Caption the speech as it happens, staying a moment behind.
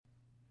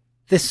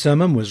This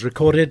sermon was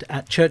recorded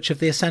at Church of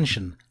the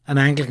Ascension, an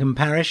Anglican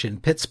parish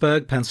in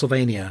Pittsburgh,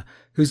 Pennsylvania,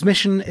 whose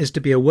mission is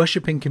to be a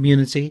worshipping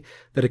community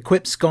that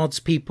equips God's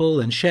people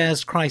and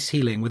shares Christ's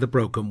healing with a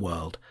broken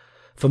world.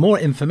 For more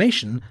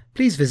information,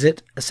 please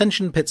visit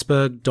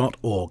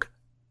ascensionpittsburgh.org.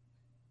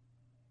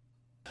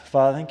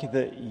 Father, thank you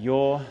that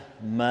your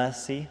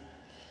mercy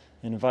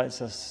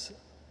invites us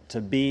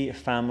to be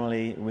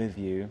family with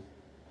you.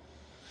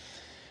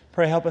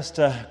 Pray, help us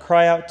to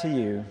cry out to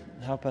you.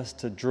 Help us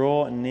to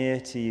draw near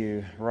to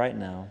you right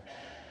now.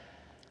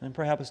 And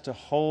pray, help us to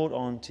hold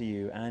on to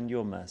you and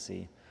your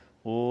mercy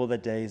all the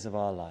days of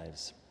our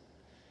lives.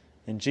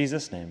 In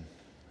Jesus' name,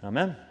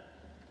 amen.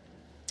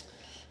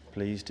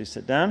 Please do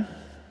sit down.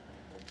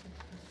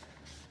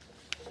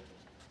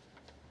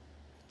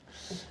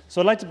 So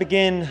I'd like to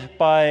begin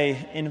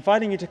by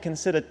inviting you to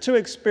consider two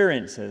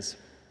experiences,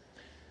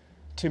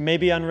 two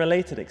maybe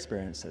unrelated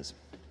experiences.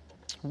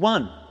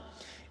 One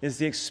is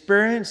the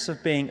experience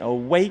of being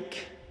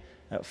awake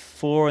at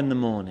 4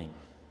 a.m.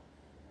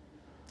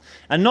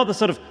 And not the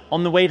sort of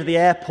on the way to the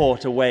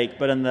airport awake,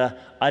 but in the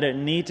I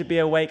don't need to be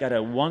awake, I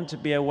don't want to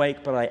be awake,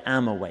 but I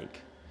am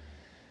awake.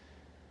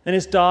 And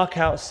it's dark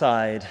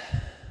outside,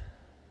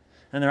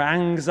 and there are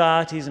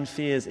anxieties and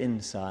fears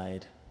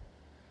inside.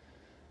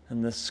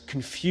 And this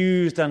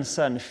confused,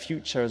 uncertain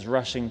future is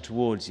rushing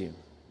towards you.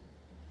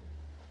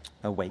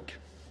 Awake.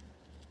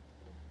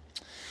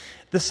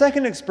 The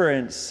second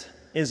experience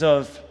is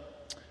of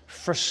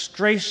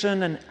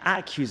frustration and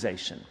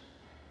accusation.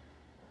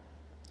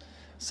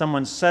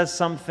 Someone says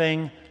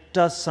something,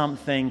 does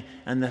something,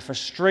 and the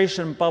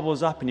frustration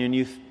bubbles up in you, and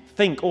you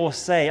think or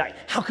say,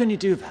 how can you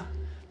do that?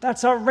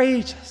 That's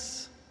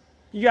outrageous.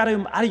 You're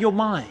out of your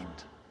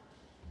mind.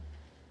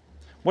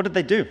 What did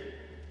they do?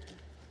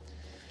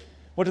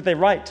 What did they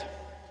write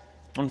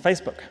on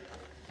Facebook?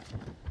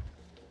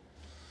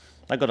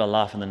 I got a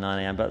laugh in the 9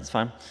 a.m., but it's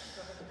fine.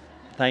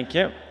 Thank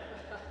you.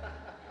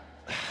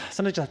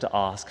 Sometimes you have to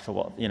ask for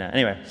what,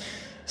 Anyway,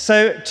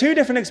 so two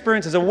different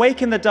experiences,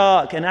 awake in the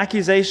dark and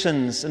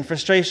accusations and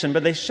frustration,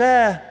 but they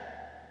share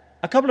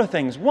a couple of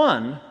things.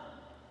 One,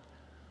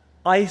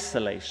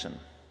 isolation.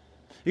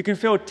 You can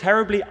feel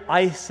terribly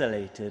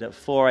isolated at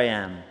 4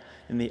 a.m.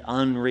 in the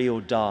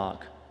unreal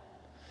dark.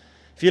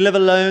 If you live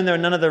alone, there are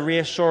none of the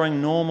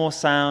reassuring normal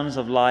sounds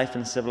of life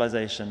and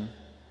civilization.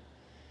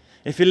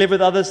 If you live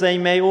with others, they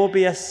may all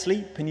be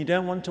asleep and you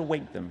don't want to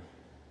wake them.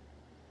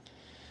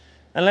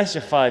 Unless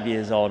you're 5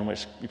 years old,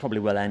 which you probably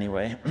will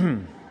anyway.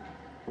 And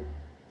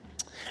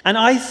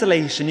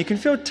isolation. You can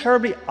feel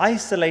terribly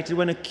isolated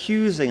when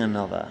accusing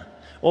another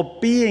or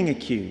being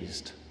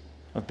accused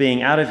of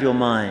being out of your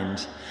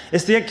mind.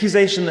 It's the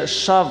accusation that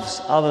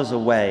shoves others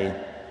away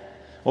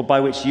or by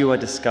which you are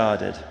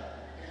discarded.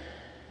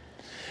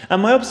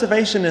 And my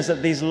observation is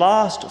that these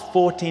last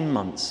 14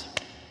 months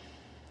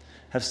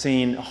have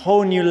seen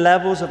whole new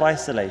levels of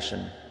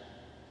isolation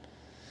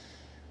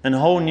and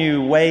whole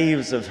new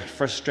waves of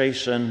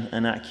frustration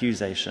and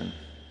accusation.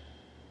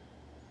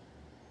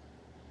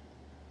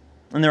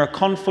 And there are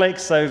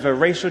conflicts over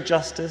racial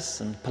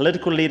justice and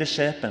political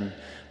leadership and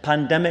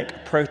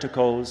pandemic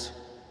protocols.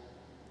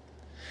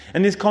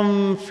 And these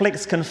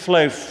conflicts can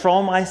flow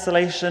from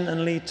isolation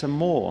and lead to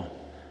more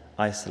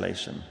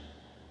isolation.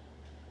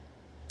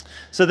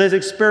 So those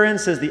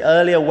experiences, the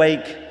early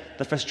awake,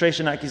 the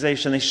frustration,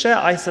 accusation, they share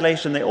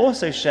isolation. They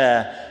also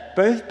share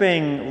both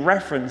being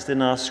referenced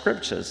in our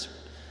scriptures.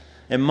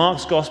 In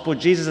Mark's Gospel,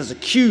 Jesus is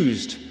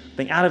accused of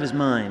being out of his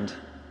mind.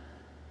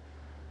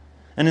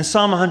 And in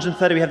Psalm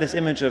 130, we have this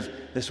image of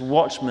this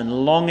watchman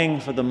longing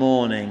for the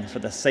morning, for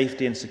the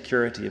safety and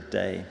security of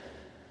day.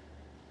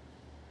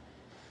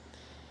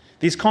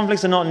 These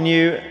conflicts are not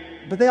new,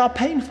 but they are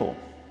painful.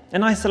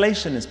 And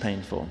isolation is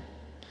painful.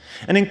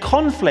 And in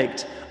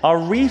conflict, our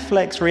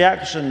reflex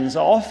reactions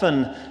are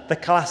often the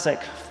classic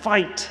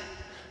fight,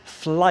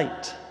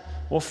 flight,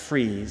 or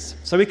freeze.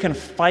 So we can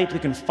fight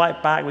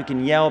back, we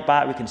can yell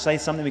back, we can say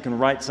something, we can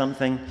write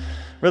something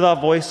with our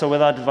voice or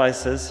with our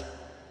devices.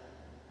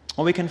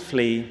 Or we can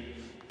flee,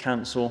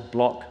 cancel,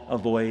 block,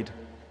 avoid.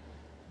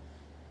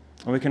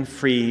 Or we can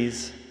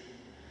freeze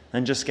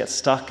and just get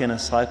stuck in a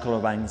cycle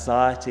of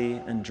anxiety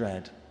and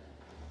dread.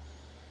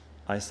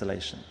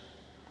 Isolation.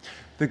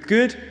 The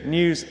good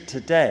news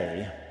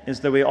today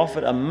is that we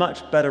offered a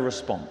much better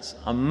response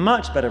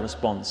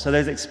to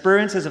those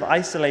experiences of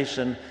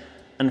isolation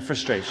and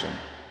frustration.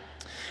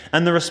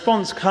 And the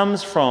response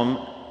comes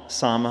from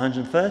Psalm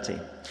 130.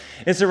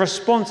 It's a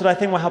response that I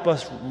think will help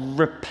us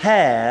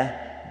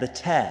repair the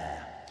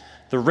tear,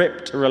 the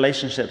ripped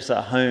relationships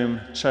at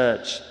home,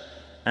 church,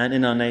 and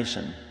in our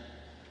nation.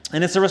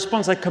 And it's a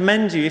response I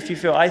commend you if you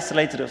feel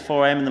isolated at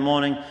 4 a.m. in the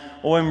morning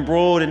or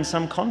embroiled in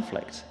some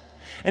conflict.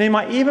 And it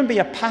might even be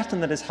a pattern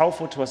that is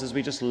helpful to us as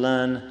we just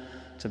learn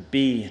to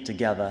be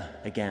together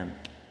again.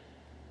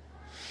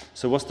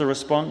 So what's the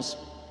response?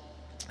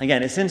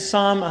 Again, it's in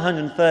Psalm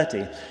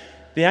 130.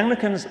 The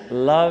Anglicans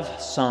love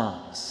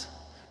Psalms.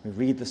 We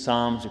read the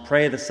Psalms, we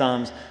pray the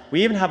Psalms.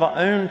 We even have our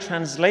own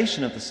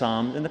translation of the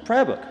Psalms in the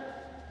prayer book,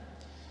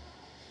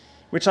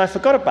 which I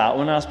forgot about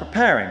when I was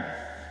preparing.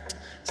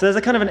 So there's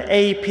a kind of an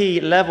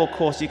AP level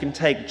course you can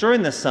take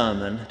during this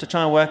sermon to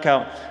try and work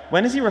out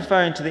when is he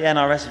referring to the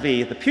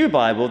NRSV, the Pew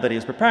Bible that he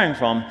was preparing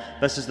from,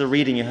 versus the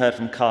reading you heard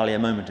from Carly a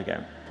moment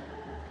ago.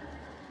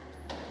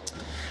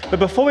 But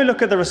before we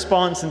look at the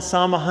response in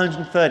Psalm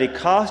 130,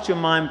 cast your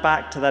mind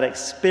back to that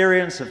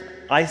experience of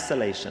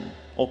isolation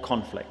or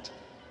conflict.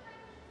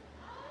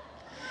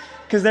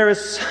 Because there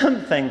is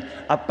something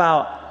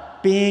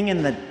about being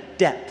in the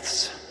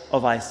depths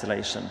of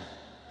isolation.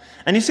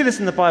 And you see this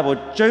in the Bible.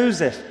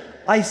 Joseph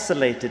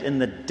isolated in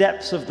the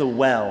depths of the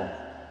well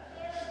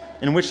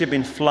in which he had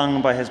been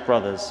flung by his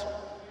brothers.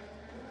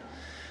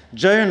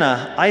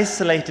 Jonah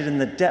isolated in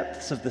the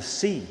depths of the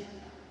sea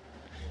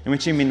in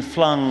which he had been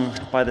flung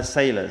by the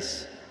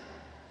sailors.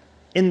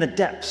 In the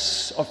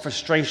depths of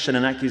frustration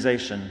and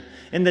accusation.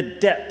 In the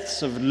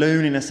depths of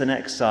loneliness and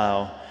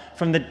exile.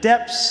 From the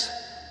depths,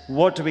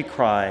 what do we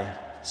cry?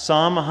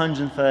 Psalm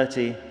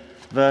 130,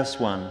 verse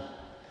 1.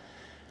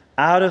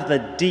 Out of the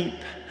deep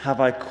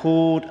have I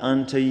called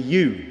unto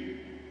you,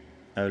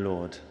 O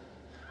Lord.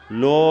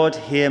 Lord,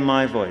 hear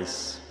my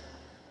voice.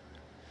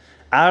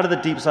 Out of the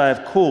deeps I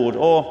have called,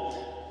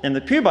 or in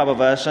the Pew Bible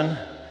version,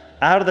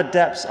 out of the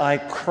depths I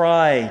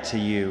cry to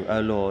you, O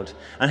Lord.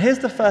 And here's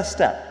the first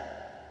step.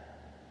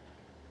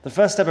 The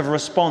first step of a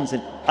response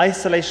in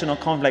isolation or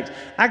conflict,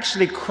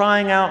 actually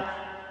crying out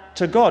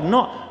to God,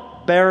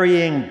 not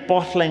burying,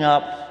 bottling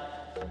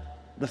up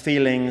the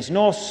feelings,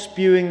 nor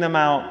spewing them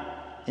out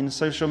in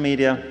social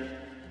media,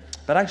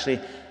 but actually,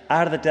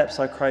 out of the depths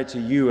I cry to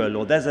you, O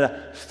Lord. There's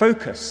a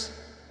focus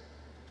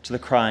to the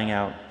crying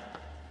out.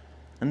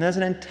 And there's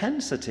an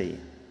intensity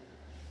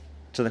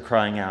to the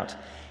crying out.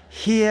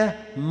 Hear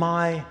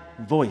my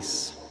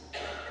voice.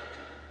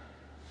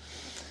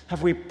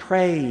 Have we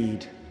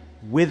prayed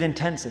with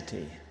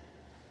intensity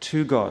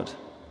to God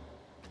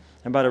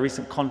about a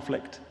recent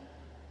conflict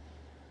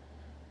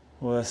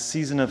or a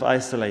season of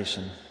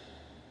isolation?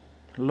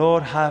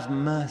 Lord, have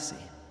mercy.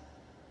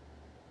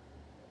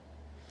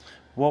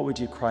 What would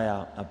you cry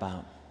out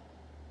about?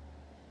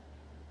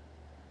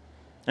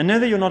 And know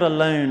that you're not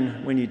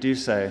alone when you do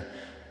so.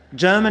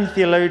 German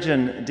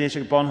theologian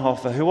Dietrich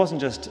Bonhoeffer, who wasn't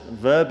just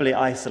verbally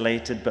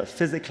isolated but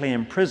physically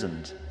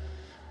imprisoned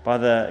by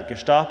the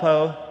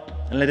Gestapo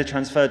and later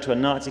transferred to a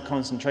Nazi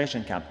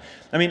concentration camp.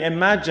 I mean,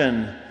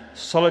 imagine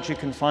solitary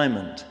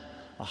confinement,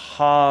 a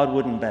hard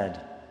wooden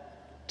bed,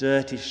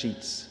 dirty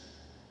sheets,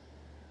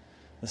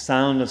 the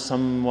sound of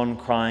someone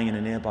crying in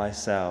a nearby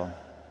cell.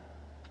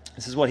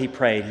 This is what he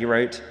prayed. He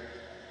wrote,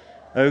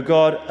 "O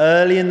God,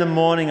 early in the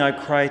morning I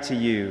cry to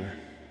you.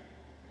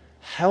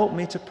 Help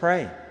me to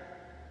pray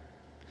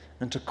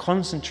and to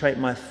concentrate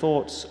my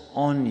thoughts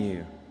on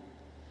you.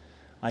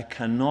 I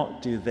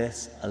cannot do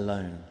this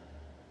alone.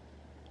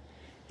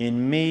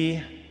 In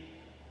me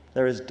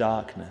there is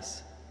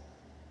darkness,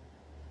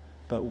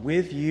 but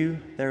with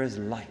you there is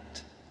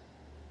light.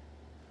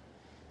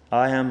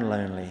 I am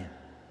lonely,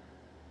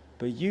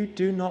 but you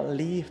do not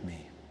leave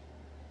me.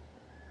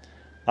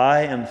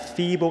 I am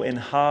feeble in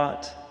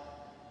heart,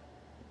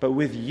 but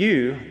with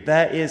you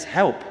there is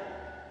help.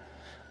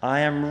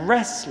 I am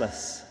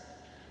restless,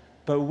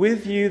 but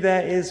with you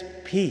there is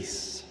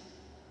peace.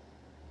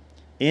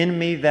 In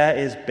me there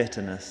is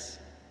bitterness,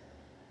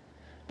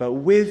 but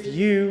with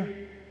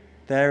you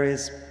there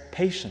is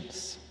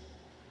patience.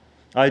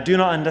 I do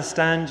not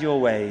understand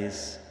your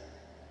ways,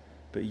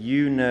 but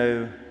you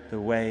know the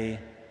way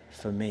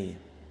for me."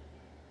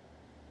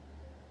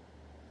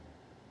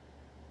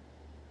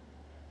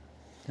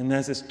 And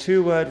there's this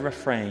two-word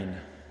refrain,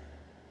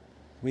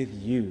 with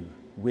you,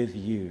 with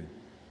you.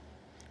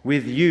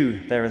 With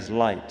you there is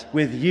light.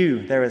 With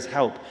you there is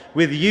help.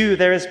 With you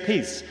there is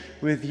peace.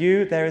 With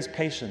you there is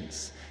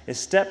patience.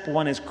 Step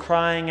one is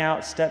crying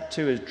out. Step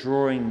two is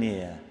drawing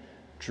near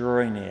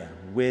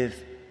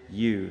with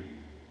you.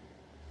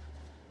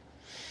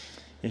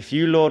 If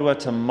you, Lord, were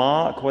to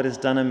mark what is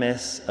done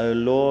amiss, O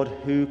Lord,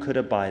 who could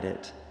abide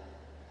it?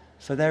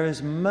 For there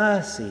is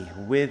mercy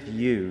with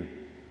you,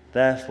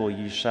 therefore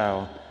you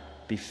shall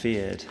be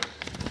feared.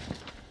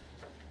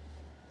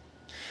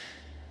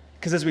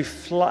 Because as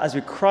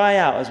we cry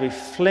out, as we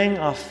fling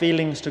our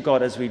feelings to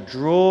God, as we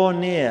draw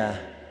near,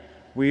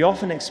 we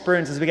often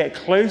experience, as we get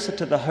closer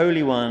to the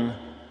Holy One,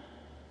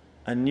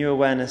 a new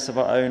awareness of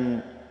our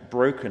own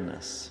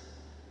brokenness.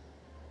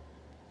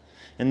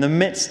 In the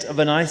midst of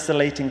an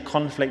isolating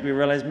conflict, we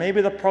realize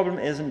maybe the problem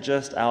isn't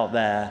just out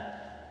there,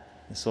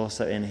 it's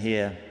also in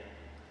here.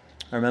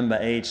 I remember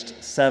aged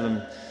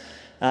 7,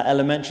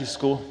 elementary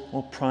school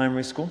or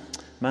primary school,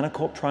 Manor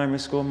Primary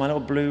School, my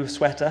little blue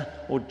sweater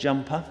or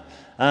jumper.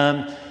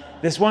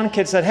 This one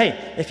kid said, "Hey,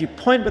 if you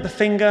point with the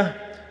finger,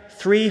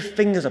 3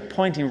 fingers are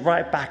pointing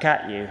right back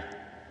at you."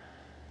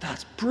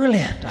 That's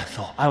brilliant, I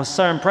thought. I was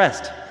so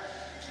impressed.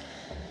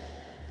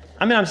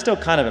 I mean, I'm still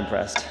kind of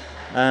impressed.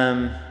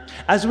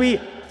 As we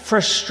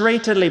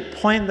frustratedly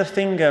point the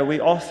finger, we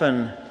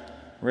often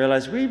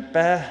realize we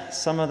bear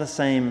some of the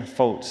same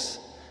faults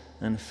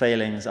and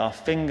failings. Our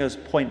fingers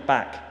point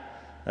back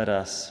at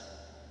us.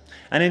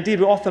 And indeed,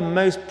 we're often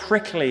most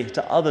prickly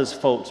to others'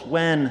 faults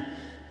when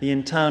the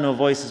internal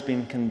voice has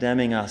been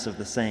condemning us of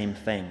the same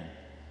thing.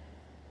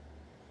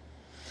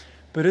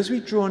 But as we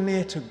draw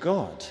near to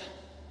God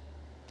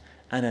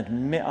and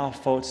admit our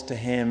faults to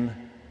him,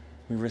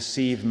 we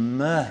receive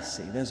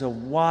mercy. There's a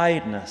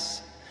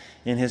wideness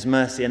in his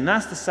mercy. And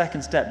that's the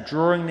second step,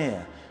 drawing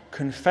near.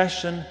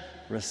 Confession,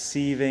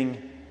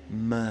 receiving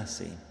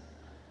mercy.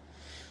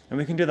 And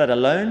we can do that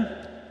alone.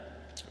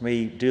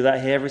 We do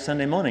that here every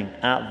Sunday morning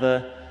at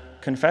the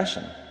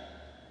confession.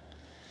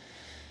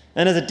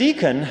 And as a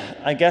deacon,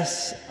 I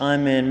guess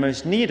I'm in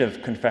most need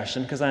of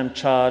confession because I'm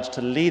charged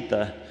to lead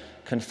the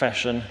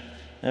confession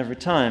every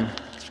time.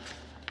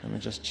 Let me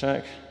just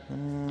check.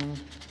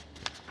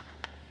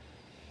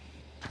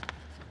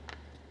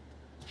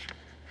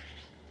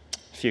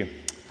 Phew.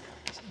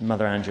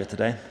 Mother Andrea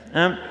today.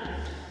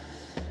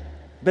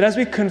 But as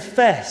we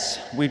confess,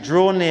 we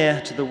draw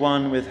near to the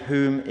one with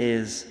whom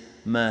is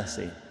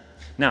mercy.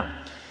 Now,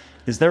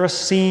 is there a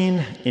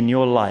scene in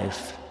your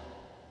life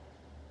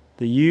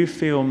that you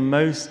feel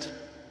most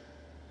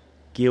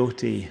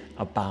guilty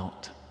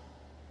about,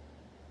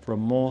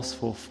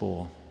 remorseful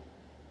for?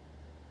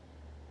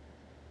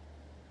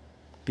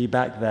 Be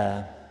back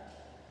there.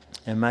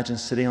 Imagine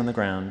sitting on the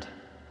ground.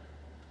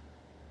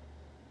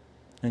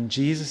 And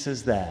Jesus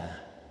is there,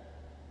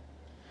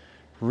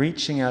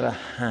 reaching out a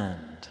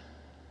hand,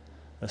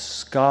 a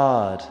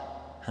scarred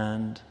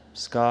hand,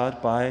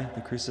 scarred by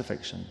the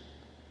crucifixion.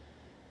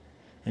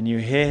 And you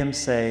hear him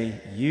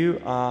say,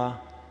 "You are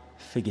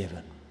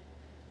forgiven.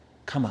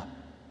 Come up.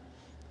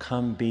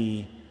 Come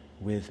be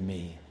with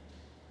me."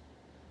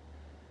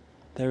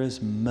 There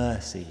is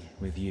mercy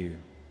with you.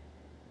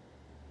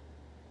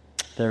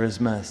 There is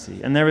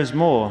mercy. And there is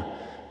more.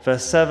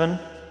 Verse 7,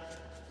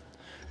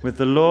 with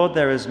the Lord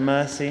there is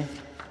mercy,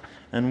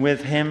 and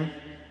with him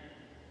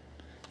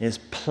is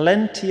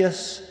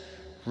plenteous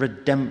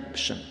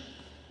redemption.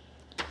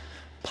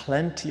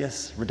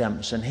 Plenteous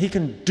redemption. He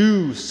can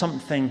do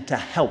something to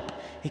help.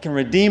 He can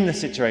redeem the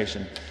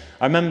situation.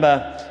 I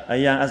remember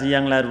as a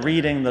young lad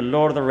reading The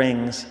Lord of the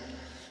Rings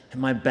in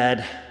my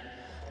bed,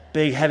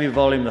 big heavy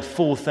volume, the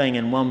full thing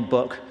in one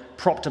book,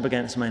 propped up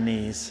against my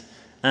knees,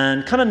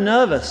 and kind of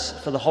nervous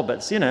for the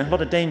hobbits, a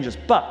lot of dangers.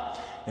 But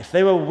if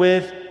they were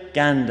with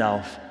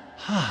Gandalf,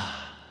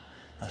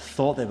 I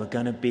thought they were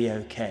going to be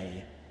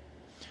okay.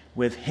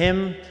 With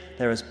him,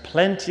 there is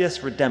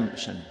plenteous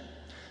redemption.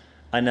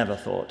 I never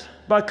thought,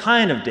 but I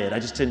kind of did. I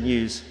just didn't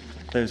use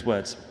those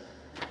words.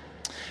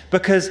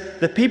 Because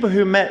the people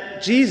who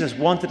met Jesus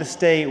wanted to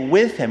stay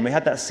with him. We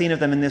had that scene of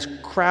them in this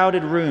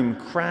crowded room,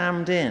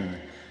 crammed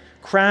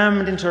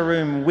into a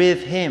room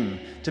with him,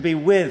 to be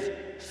with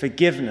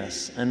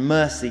forgiveness and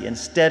mercy and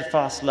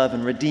steadfast love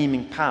and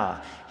redeeming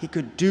power. He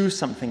could do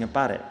something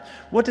about it.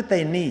 What did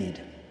they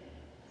need?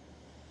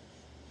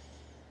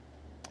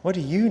 What do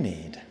you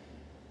need?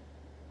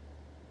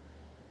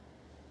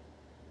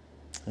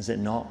 Is it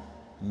not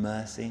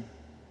mercy?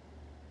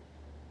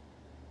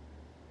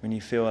 When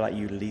you feel like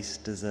you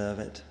least deserve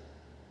it?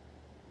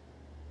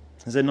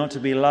 Is it not to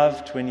be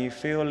loved when you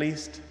feel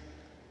least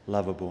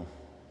lovable?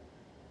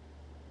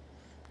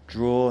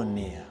 Draw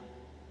near.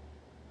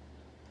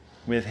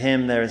 With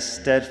him there is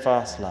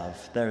steadfast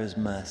love, there is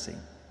mercy.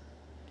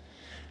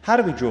 How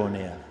do we draw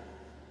near?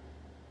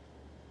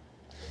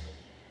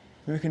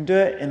 We can do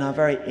it in our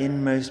very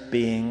inmost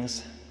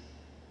beings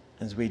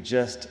as we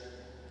just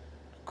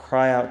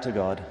cry out to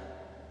God,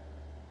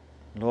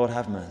 "Lord,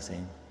 have mercy.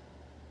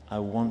 I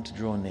want to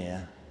draw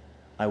near.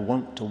 I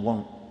want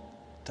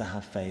to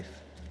have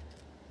faith."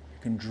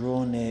 We can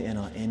draw near in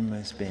our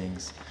inmost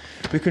beings.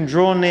 We can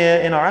draw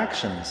near in our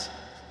actions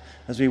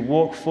as we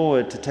walk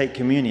forward to take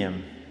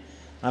communion.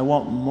 I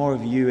want more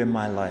of you in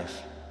my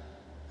life.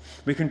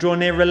 We can draw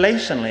near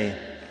relationally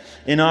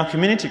in our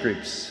community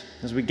groups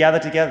as we gather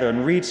together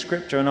and read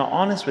scripture and are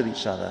honest with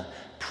each other,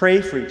 pray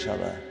for each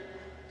other,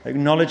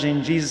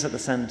 acknowledging Jesus at the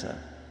center.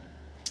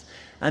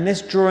 And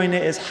this drawing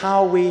near is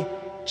how we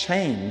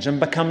change and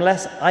become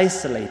less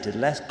isolated,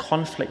 less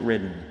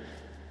conflict-ridden,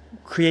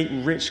 create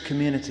rich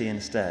community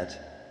instead.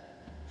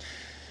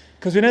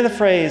 Because we know the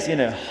phrase,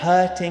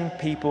 hurting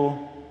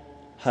people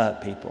hurt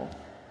people.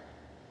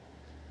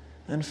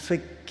 And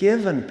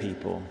forgiven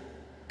people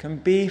can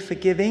be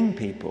forgiving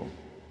people.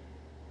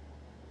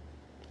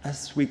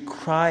 As we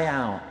cry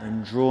out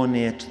and draw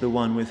near to the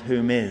one with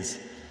whom is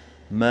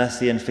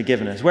mercy and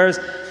forgiveness. Whereas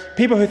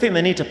people who think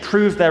they need to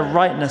prove their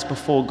rightness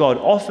before God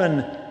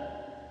often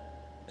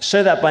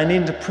show that by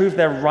needing to prove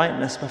their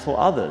rightness before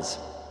others.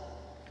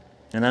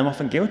 And I'm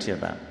often guilty of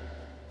that.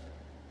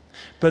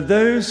 But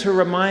those who are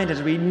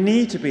reminded we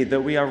need to be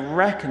that we are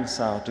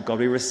reconciled to God,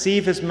 we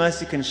receive his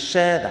mercy, can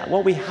share that.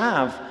 What we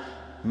have,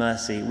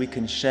 mercy, we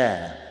can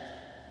share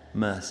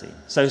mercy.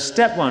 So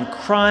step 1,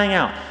 crying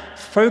out,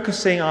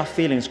 focusing our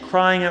feelings,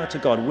 crying out to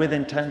God with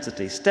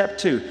intensity. Step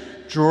 2,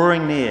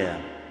 drawing near,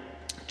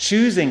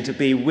 choosing to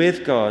be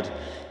with God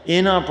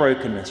in our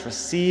brokenness,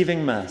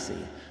 receiving mercy,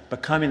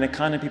 becoming the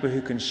kind of people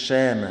who can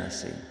share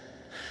mercy.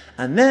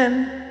 And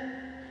then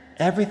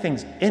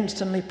everything's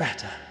instantly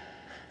better.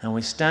 And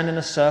we stand in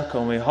a circle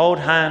and we hold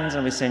hands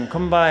and we sing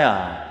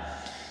Kumbaya.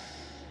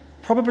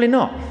 Probably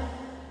not.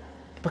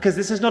 Because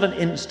this is not an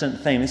instant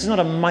thing. This is not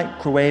a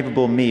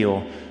microwavable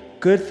meal.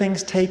 Good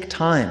things take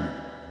time.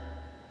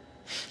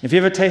 If you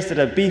ever tasted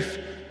a beef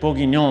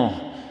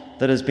bourguignon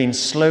that has been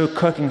slow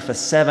cooking for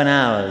 7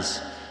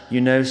 hours,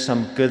 you know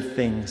some good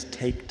things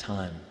take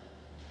time.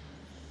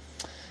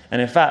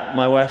 And in fact,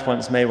 my wife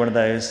once made one of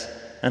those,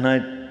 and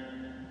I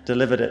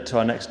delivered it to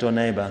our next door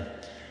neighbor.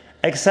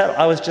 Except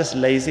I was just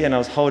lazy and I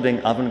was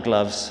holding oven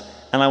gloves,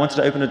 and I wanted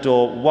to open a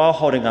door while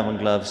holding oven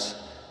gloves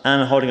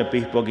and holding a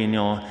beef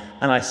bourguignon,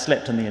 and I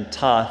slipped and the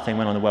entire thing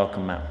went on the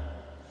welcome mat.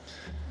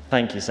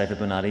 Thank you, Sefer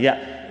Bernardi.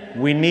 Yeah,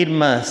 we need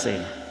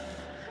mercy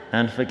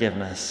and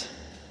forgiveness.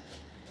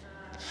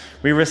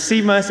 We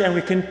receive mercy and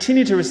we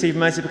continue to receive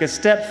mercy because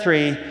step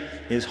 3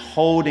 is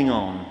holding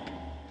on.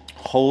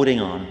 Holding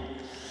on.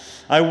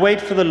 I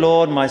wait for the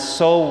Lord, my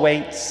soul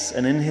waits,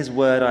 and in his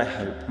word I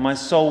hope. My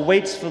soul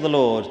waits for the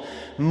Lord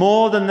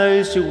more than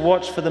those who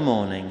watch for the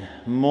morning,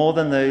 more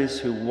than those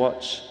who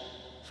watch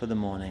for the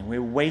morning.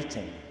 We're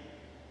waiting.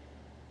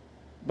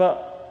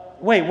 But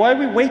wait, why are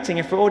we waiting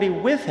if we're already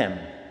with him?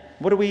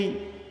 What are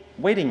we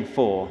waiting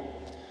for?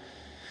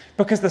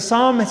 Because the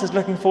psalmist is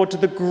looking forward to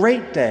the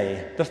great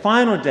day, the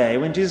final day,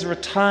 when Jesus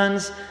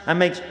returns and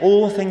makes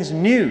all things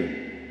new.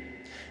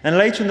 And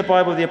later in the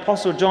Bible, the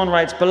Apostle John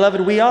writes,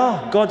 "Beloved, we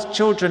are God's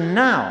children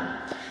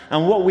now,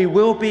 and what we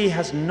will be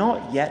has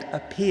not yet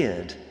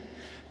appeared.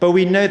 But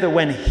we know that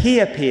when he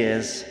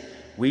appears,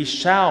 we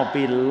shall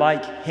be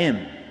like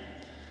him,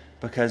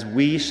 because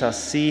we shall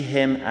see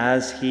him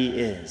as he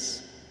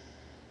is,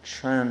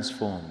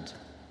 transformed."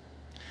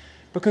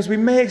 Because we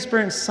may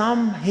experience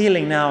some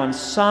healing now and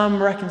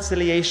some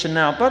reconciliation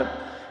now, but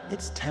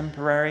it's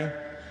temporary,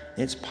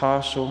 it's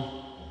partial,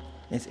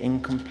 it's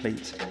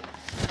incomplete.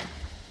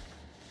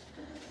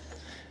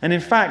 And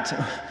in fact,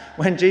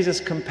 when Jesus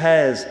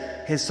compares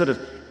his sort of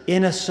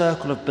inner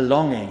circle of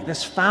belonging,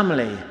 this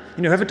family,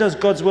 whoever does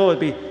God's will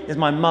is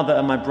my mother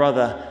and my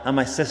brother and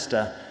my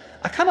sister,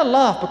 I kind of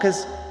laugh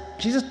because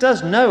Jesus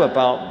does know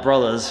about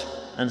brothers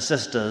and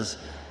sisters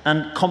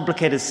and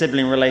complicated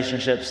sibling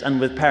relationships and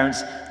with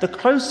parents. The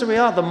closer we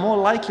are, the more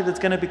likely there's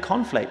going to be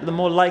conflict, the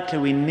more likely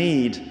we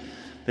need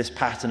this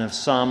pattern of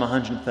Psalm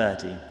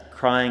 130,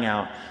 crying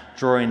out,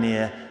 drawing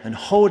near, and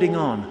holding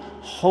on,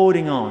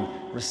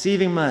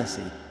 receiving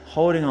mercy,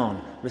 holding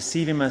on,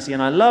 receiving mercy.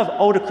 And I love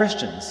older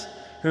Christians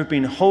who have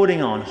been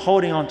holding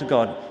on to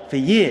God for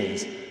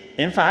years.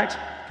 In fact,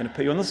 I'm going to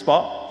put you on the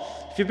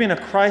spot. If you've been a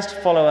Christ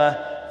follower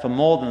for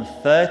more than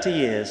 30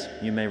 years,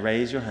 you may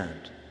raise your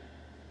hand.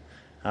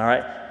 All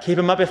right, keep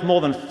them up if more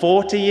than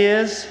 40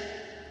 years,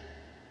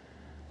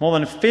 more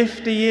than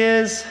 50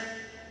 years.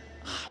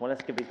 Well,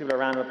 let's give these people a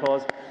round of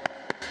applause.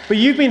 But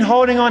you've been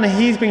holding on and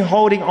he's been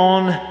holding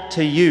on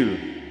to you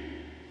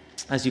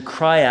as you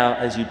cry out,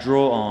 as you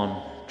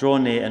draw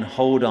near and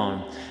hold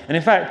on. And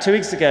in fact, 2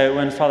 weeks ago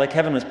when Father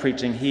Kevin was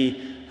preaching,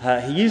 he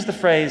used the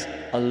phrase,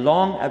 "a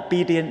long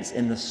obedience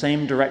in the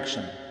same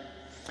direction."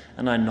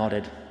 And I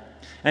nodded.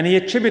 And he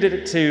attributed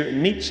it to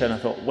Nietzsche, and I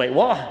thought, wait,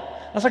 what?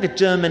 That's like a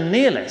German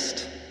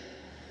nihilist.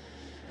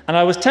 And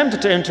I was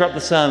tempted to interrupt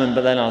the sermon,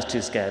 but then I was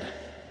too scared.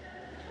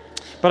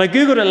 But I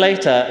Googled it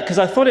later because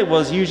I thought it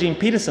was Eugene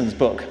Peterson's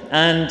book.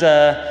 And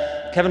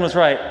Kevin was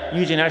right.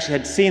 Eugene actually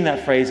had seen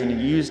that phrase and he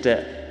used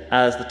it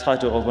as the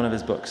title of one of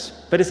his books.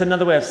 But it's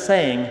another way of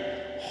saying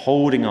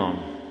holding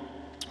on.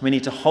 We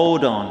need to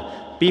hold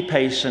on, be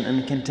patient,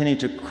 and continue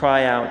to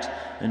cry out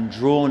and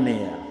draw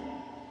near.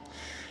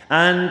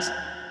 And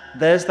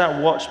there's that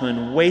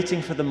watchman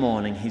waiting for the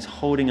morning. He's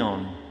holding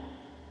on.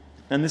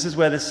 And this is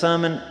where the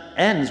sermon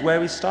ends,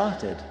 where we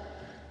started.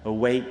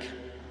 Awake,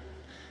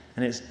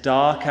 and it's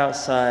dark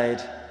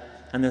outside,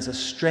 and there's a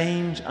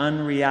strange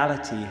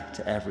unreality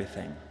to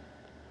everything,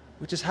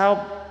 which is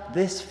how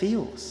this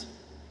feels.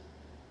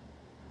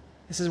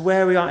 This is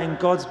where we are in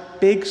God's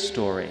big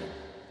story.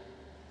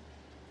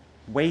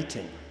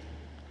 Waiting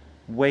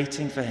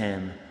for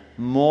him,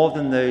 more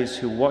than those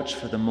who watch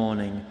for the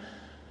morning,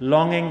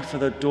 longing for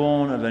the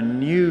dawn of a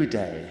new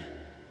day,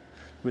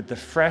 with the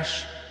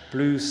fresh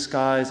blue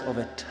skies of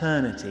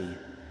eternity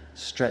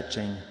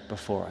stretching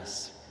before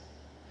us.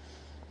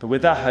 But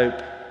with that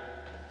hope,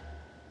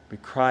 we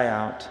cry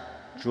out,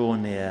 draw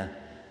near,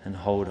 and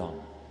hold on.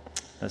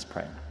 Let's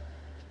pray.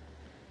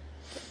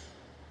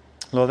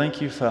 Lord, thank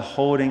you for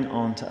holding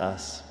on to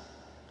us,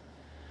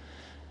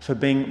 for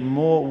being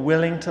more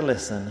willing to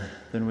listen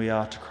than we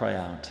are to cry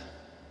out,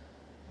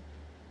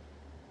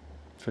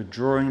 for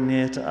drawing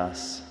near to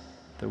us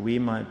that we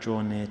might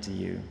draw near to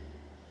you.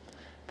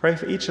 Pray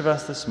for each of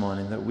us this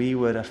morning that we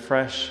would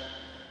afresh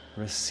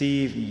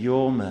receive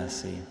your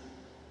mercy,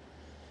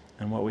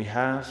 and what we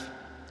have,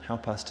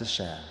 help us to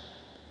share.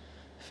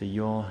 For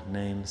your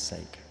name's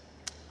sake.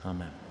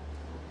 Amen.